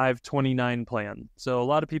a 529 plan. So a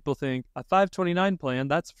lot of people think a 529 plan,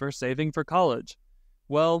 that's for saving for college.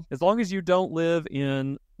 Well, as long as you don't live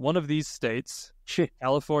in one of these states,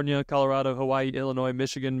 California, Colorado, Hawaii, Illinois,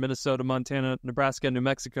 Michigan, Minnesota, Montana, Nebraska, New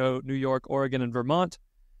Mexico, New York, Oregon, and Vermont,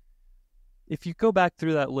 if you go back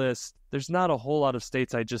through that list, there's not a whole lot of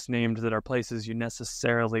states I just named that are places you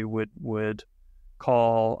necessarily would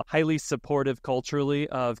call highly supportive culturally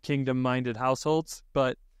of kingdom-minded households.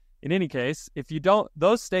 But in any case, if you don't,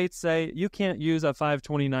 those states say you can't use a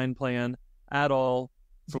 529 plan at all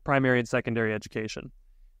for primary and secondary education.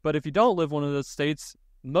 But if you don't live one of those states,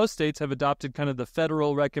 most states have adopted kind of the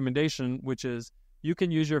federal recommendation, which is you can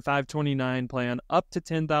use your 529 plan up to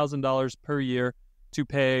 $10,000 per year to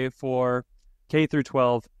pay for K through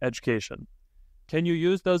 12 education. Can you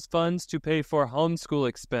use those funds to pay for homeschool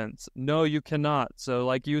expense? No, you cannot. So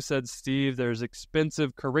like you said, Steve, there's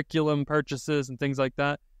expensive curriculum purchases and things like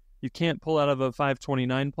that. You can't pull out of a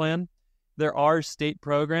 529 plan. There are state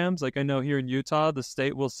programs, like I know here in Utah, the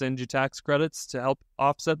state will send you tax credits to help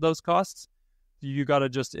offset those costs. You got to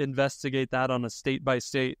just investigate that on a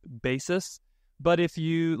state-by-state basis. But if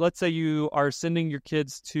you, let's say you are sending your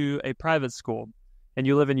kids to a private school and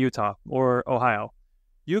you live in Utah or Ohio,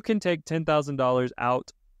 you can take $10,000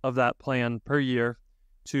 out of that plan per year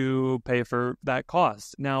to pay for that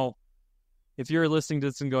cost. Now, if you're listening to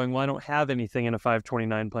this and going, well, I don't have anything in a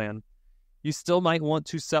 529 plan, you still might want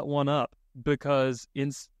to set one up, because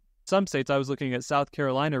in some states, I was looking at South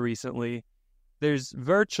Carolina recently, there is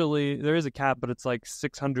a cap, but it's like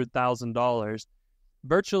 $600,000.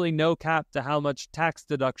 Virtually no cap to how much tax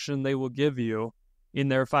deduction they will give you in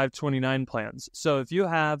their 529 plans. So if you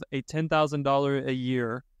have a $10,000 a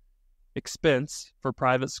year expense for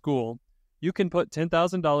private school, you can put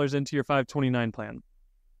 $10,000 into your 529 plan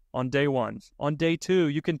on day 1. On day 2,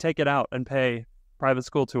 you can take it out and pay private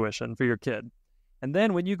school tuition for your kid. And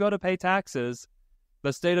then when you go to pay taxes,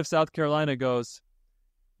 the state of South Carolina goes,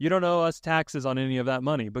 you don't owe us taxes on any of that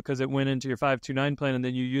money because it went into your 529 plan and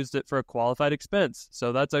then you used it for a qualified expense.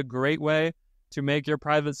 So that's a great way to make your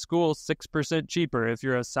private school 6% cheaper if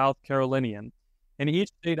you're a South Carolinian. And each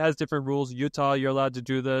state has different rules. Utah, you're allowed to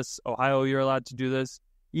do this. Ohio, you're allowed to do this.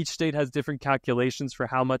 Each state has different calculations for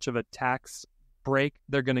how much of a tax break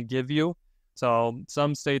they're going to give you. So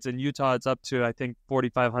some states, in Utah, it's up to, I think,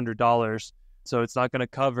 $4,500. So it's not going to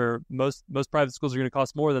cover, most private schools are going to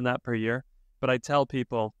cost more than that per year. But I tell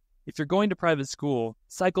people, if you're going to private school,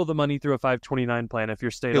 cycle the money through a 529 plan if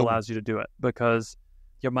your state allows you to do it, because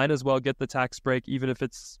you might as well get the tax break, even if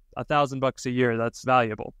it's $1,000 a year. That's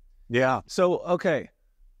valuable. Yeah. So, okay,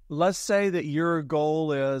 let's say that your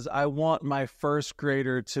goal is I want my first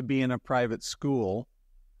grader to be in a private school,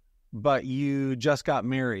 but you just got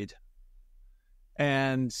married.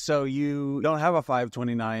 And so you don't have a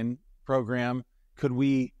 529 program. Could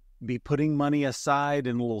we be putting money aside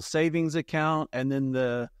in a little savings account, and then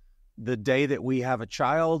the day that we have a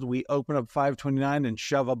child, we open up 529 and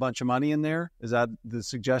shove a bunch of money in there? Is that the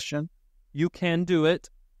suggestion? You can do it.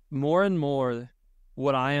 More and more,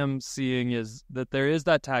 what I am seeing is that there is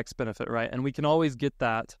that tax benefit, right? And we can always get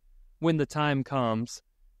that when the time comes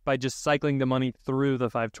by just cycling the money through the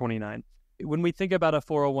 529. When we think about a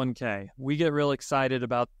 401k, we get real excited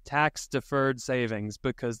about tax-deferred savings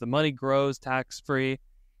because the money grows tax-free.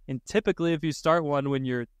 And typically, if you start one when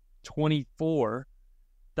you're 24,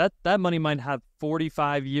 that money might have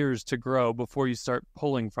 45 years to grow before you start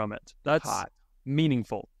pulling from it. That's Hot.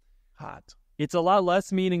 meaningful. Hot. It's a lot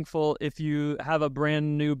less meaningful if you have a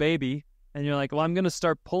brand new baby and you're like, well, I'm going to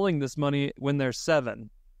start pulling this money when they're 7.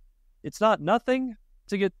 It's not nothing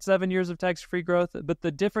to get 7 years of tax-free growth, but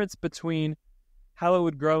the difference between how it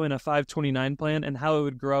would grow in a 529 plan and how it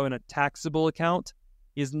would grow in a taxable account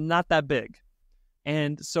is not that big.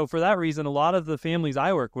 And so for that reason, a lot of the families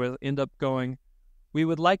I work with end up going, we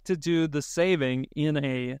would like to do the saving in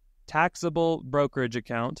a taxable brokerage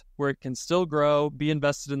account where it can still grow, be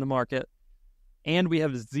invested in the market, and we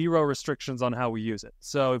have zero restrictions on how we use it.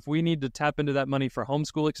 So if we need to tap into that money for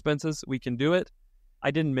homeschool expenses, we can do it.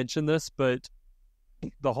 I didn't mention this, but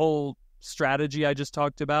the whole strategy I just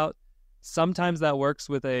talked about, sometimes that works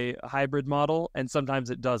with a hybrid model and sometimes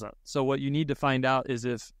it doesn't. So what you need to find out is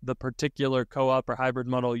if the particular co-op or hybrid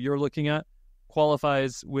model you're looking at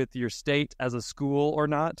qualifies with your state as a school or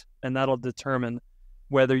not, and that'll determine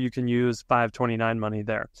whether you can use 529 money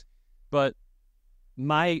there. But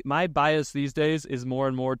my bias these days is more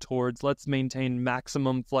and more towards let's maintain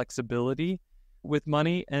maximum flexibility with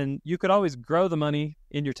money, and you could always grow the money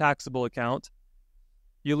in your taxable account.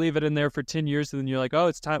 You leave it in there for 10 years, and then you're like, oh,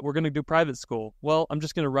 it's time, we're going to do private school. Well, I'm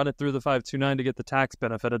just going to run it through the 529 to get the tax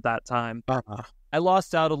benefit at that time. I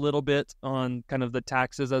lost out a little bit on kind of the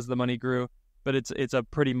taxes as the money grew, but it's a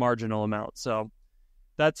pretty marginal amount. So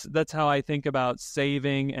that's how I think about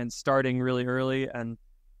saving and starting really early. And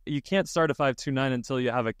you can't start a 529 until you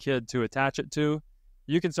have a kid to attach it to.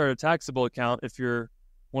 You can start a taxable account if you're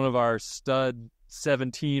one of our stud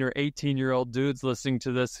 17 or 18-year-old dudes listening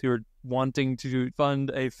to this who are wanting to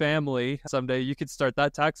fund a family someday. You could start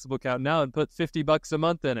that taxable account now and put $50 a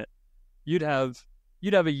month in it. You'd have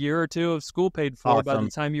a year or two of school paid for by the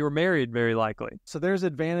time you were married, very likely. So there's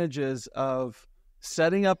advantages of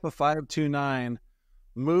setting up a 529,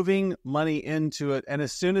 moving money into it, and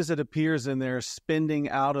as soon as it appears in there, spending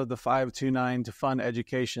out of the 529 to fund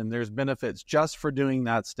education. There's benefits just for doing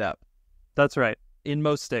that step. That's right. In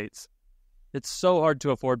most states, it's so hard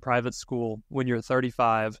to afford private school when you're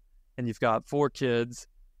 35 and you've got 4 kids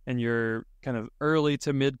and you're kind of early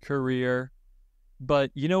to mid-career.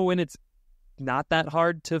 But you know when it's not that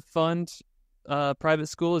hard to fund private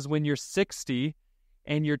school is when you're 60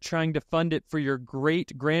 and you're trying to fund it for your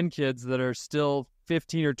great grandkids that are still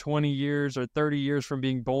 15 or 20 years or 30 years from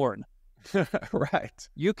being born. Right.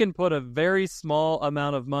 You can put a very small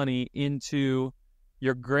amount of money into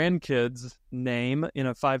your grandkids' name in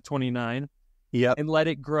a 529 and let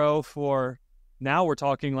it grow for, now we're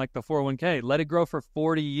talking like the 401k, let it grow for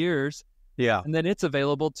 40 years. Yeah. And then it's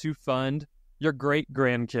available to fund your great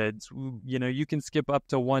grandkids. You know, you can skip up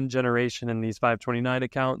to 1 generation in these 529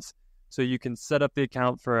 accounts. So you can set up the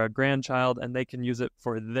account for a grandchild and they can use it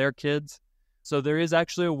for their kids. So there is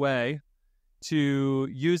actually a way to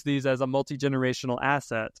use these as a multi-generational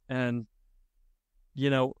asset. And, you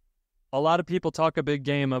know, a lot of people talk a big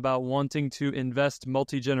game about wanting to invest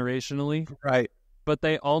multi-generationally. Right. But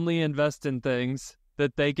they only invest in things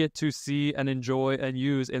that they get to see and enjoy and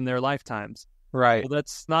use in their lifetimes. Right. Well,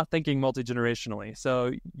 that's not thinking multi-generationally.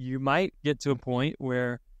 So you might get to a point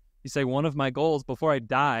where you say, one of my goals before I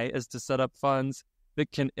die is to set up funds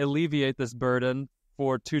that can alleviate this burden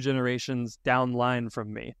for 2 generations down line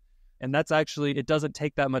from me. And that's actually, it doesn't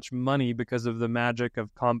take that much money because of the magic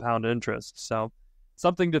of compound interest. So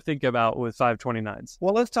something to think about with 529s.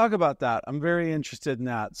 Well, let's talk about that. I'm very interested in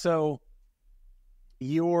that. So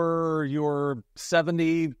you're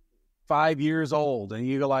 75 years old and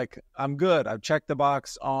you go like, I'm good. I've checked the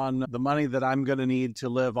box on the money that I'm going to need to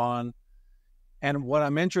live on. And what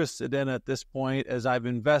I'm interested in at this point is I'm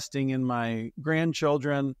investing in my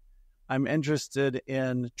grandchildren. I'm interested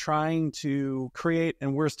in trying to create,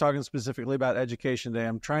 and we're talking specifically about education today,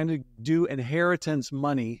 I'm trying to do inheritance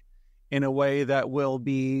money in a way that will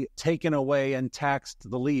be taken away and taxed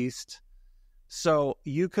the least So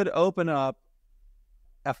you could open up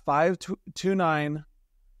a 529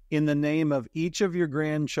 in the name of each of your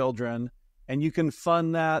grandchildren, and you can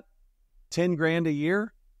fund that 10 grand a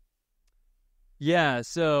year. Yeah,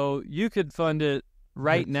 so you could fund it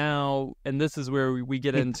right now, and this is where we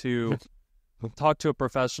get into talk to a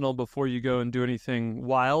professional before you go and do anything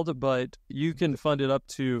wild, but you can fund it up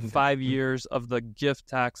to 5 years of the gift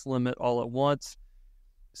tax limit all at once.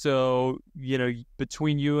 So,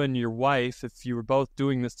 between you and your wife, if you were both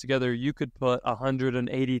doing this together, you could put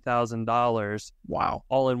 $180,000 Wow.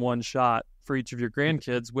 all in one shot for each of your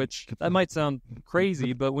grandkids, which that might sound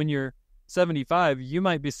crazy, but when you're 75, you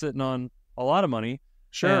might be sitting on a lot of money.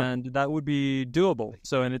 Sure. And that would be doable.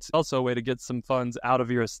 So, and it's also a way to get some funds out of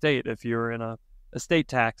your estate if you're in a estate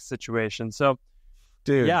tax situation. So,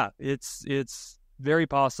 Dude. Yeah, it's very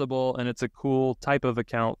possible, and it's a cool type of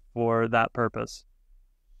account for that purpose.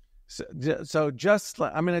 So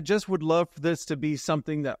I just would love for this to be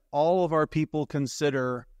something that all of our people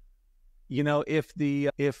consider. If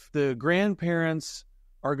the grandparents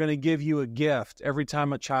are going to give you a gift every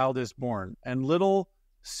time a child is born, and little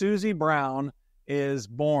Susie Brown is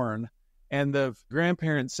born, and the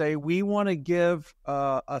grandparents say, we want to give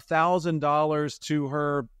 $1,000 to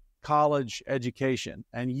her college education,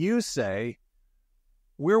 and you say,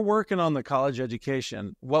 we're working on the college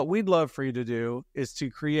education. What we'd love for you to do is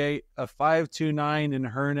to create a 529 in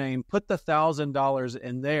her name, put the $1,000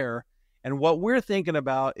 in there. And what we're thinking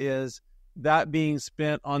about is that being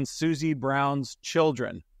spent on Susie Brown's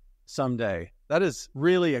children someday. That is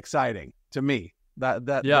really exciting to me.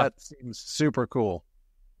 That seems super cool.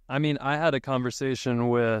 I mean, I had a conversation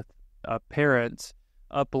with a parent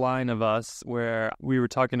upline of us where we were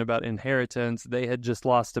talking about inheritance. They had just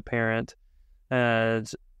lost a parent. And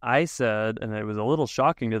I said, and it was a little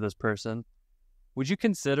shocking to this person, would you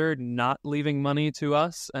consider not leaving money to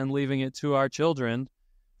us and leaving it to our children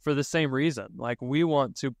for the same reason? Like, we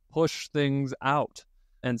want to push things out.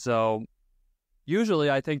 And so usually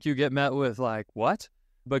I think you get met with like, what?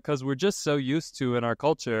 Because we're just so used to in our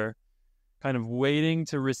culture kind of waiting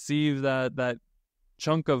to receive that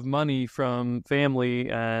chunk of money from family.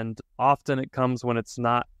 And often it comes when it's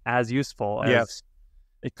not as useful as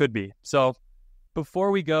it could be. So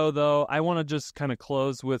before we go, though, I want to just kind of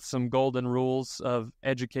close with some golden rules of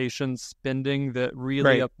education spending that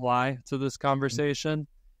really apply to this conversation.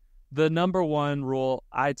 The number one rule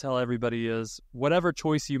I tell everybody is whatever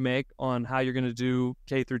choice you make on how you're going to do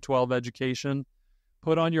K through 12 education,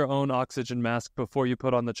 put on your own oxygen mask before you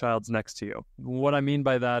put on the child's next to you. What I mean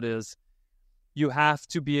by that is you have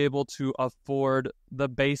to be able to afford the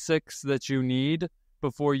basics that you need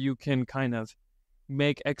before you can kind of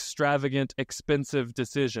make extravagant, expensive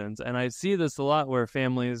decisions. And I see this a lot where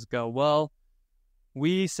families go, well,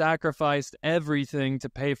 we sacrificed everything to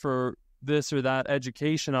pay for this or that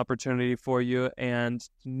education opportunity for you, and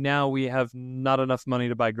now we have not enough money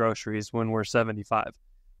to buy groceries when we're 75.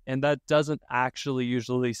 And that doesn't actually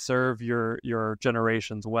usually serve your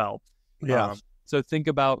generations well. Yeah. So think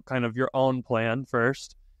about kind of your own plan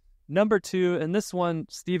first. Number two, and this one,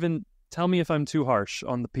 Stephen, tell me if I'm too harsh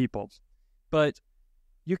on the people, but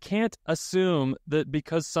you can't assume that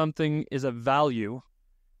because something is a value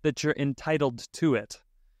that you're entitled to it.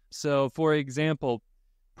 So, for example,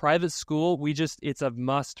 private school, it's a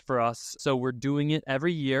must for us. So we're doing it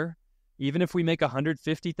every year. Even if we make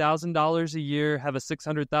 $150,000 a year, have a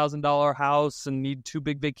 $600,000 house, and need 2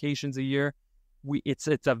 big vacations a year, it's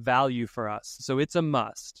a value for us. So it's a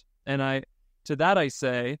must. And to that I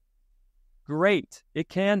say, great. It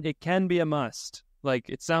can be a must. Like,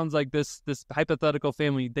 it sounds like this hypothetical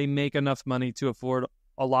family, they make enough money to afford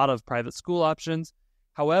a lot of private school options.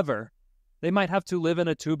 However, they might have to live in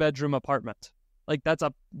a 2-bedroom apartment. Like, that's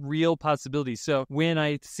a real possibility. So when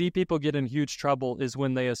I see people get in huge trouble is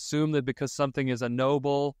when they assume that because something is a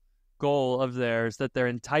noble goal of theirs, that they're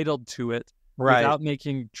entitled to it without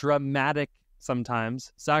making dramatic,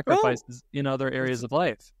 sometimes, sacrifices in other areas of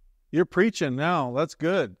life. You're preaching now. That's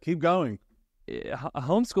good. Keep going.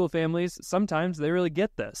 Homeschool families, sometimes they really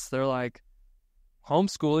get this. They're like,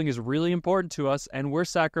 homeschooling is really important to us, and we're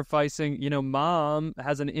sacrificing, mom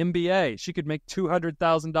has an MBA. She could make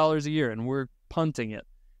 $200,000 a year, and we're punting it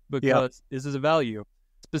because this is a value.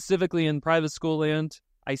 Specifically in private school land,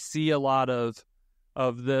 I see a lot of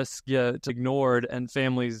this get ignored, and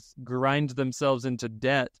families grind themselves into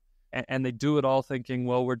debt, and they do it all thinking,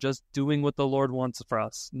 well, we're just doing what the Lord wants for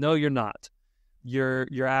us. No, you're not.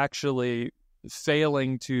 You're actually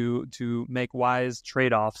failing to make wise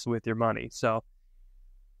trade-offs with your money. So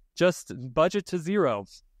just budget to zero.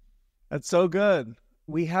 That's so good.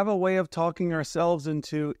 We have a way of talking ourselves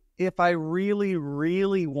into, if I really,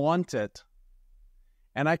 really want it,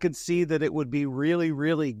 and I could see that it would be really,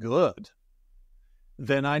 really good,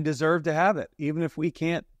 then I deserve to have it, even if we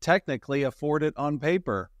can't technically afford it on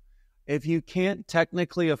paper. If you can't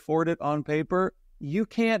technically afford it on paper, you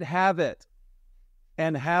can't have it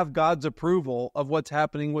and have God's approval of what's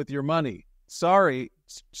happening with your money. Sorry,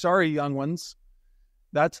 young ones.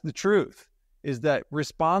 That's the truth, is that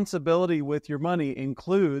responsibility with your money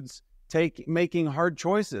includes making hard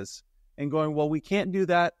choices and going, well, we can't do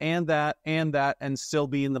that and that and that and still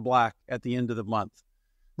be in the black at the end of the month.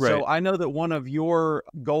 Right. So I know that one of your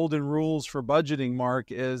golden rules for budgeting,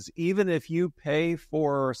 Mark, is even if you pay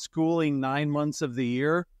for schooling 9 months of the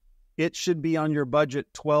year, it should be on your budget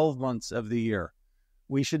 12 months of the year.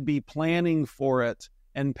 We should be planning for it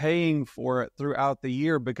and paying for it throughout the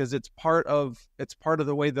year because it's part of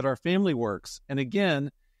the way that our family works. And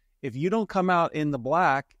again, if you don't come out in the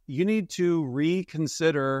black, you need to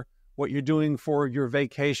reconsider what you're doing for your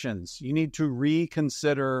vacations. You need to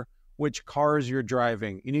reconsider which cars you're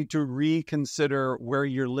driving. You need to reconsider where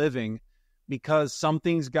you're living because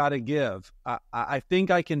something's got to give. I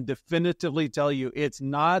think I can definitively tell you it's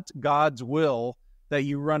not God's will that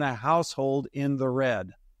you run a household in the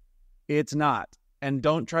red. It's not. And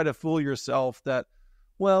don't try to fool yourself that,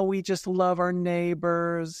 well, we just love our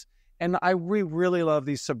neighbors. And we really love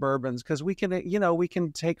these Suburbans because we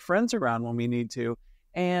can take friends around when we need to.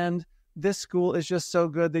 And this school is just so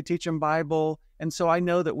good. They teach them Bible. And so I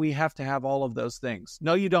know that we have to have all of those things.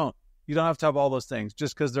 No, you don't. You don't have to have all those things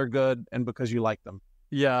just because they're good and because you like them.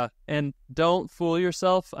 Yeah. And don't fool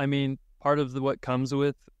yourself. I mean, part of what comes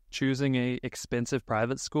with choosing a expensive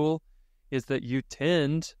private school is that you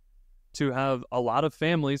tend to have a lot of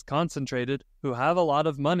families concentrated who have a lot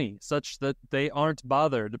of money such that they aren't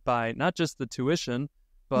bothered by not just the tuition,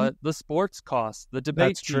 but the sports costs, the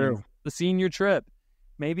debate team, the senior trip.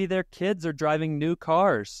 Maybe their kids are driving new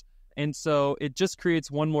cars. And so it just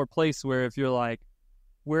creates one more place where if you're like,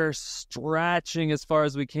 we're stretching as far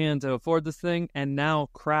as we can to afford this thing, and now,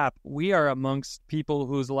 crap, we are amongst people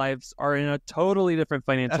whose lives are in a totally different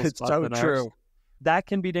financial spot than ours. That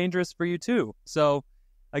can be dangerous for you too. So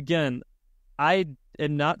again, I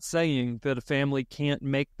am not saying that a family can't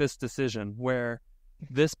make this decision where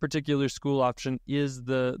this particular school option is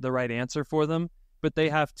the right answer for them, but they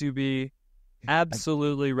have to be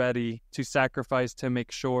absolutely ready to sacrifice to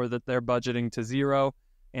make sure that they're budgeting to zero.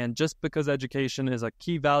 And just because education is a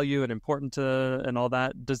key value and important to and all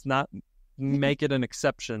that does not make it an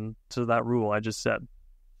exception to that rule I just said.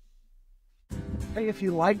 Hey, if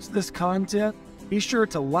you liked this content, be sure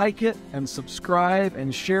to like it and subscribe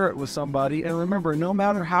and share it with somebody. And remember, no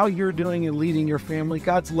matter how you're doing and leading your family,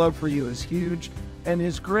 God's love for you is huge and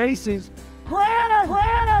His grace is great.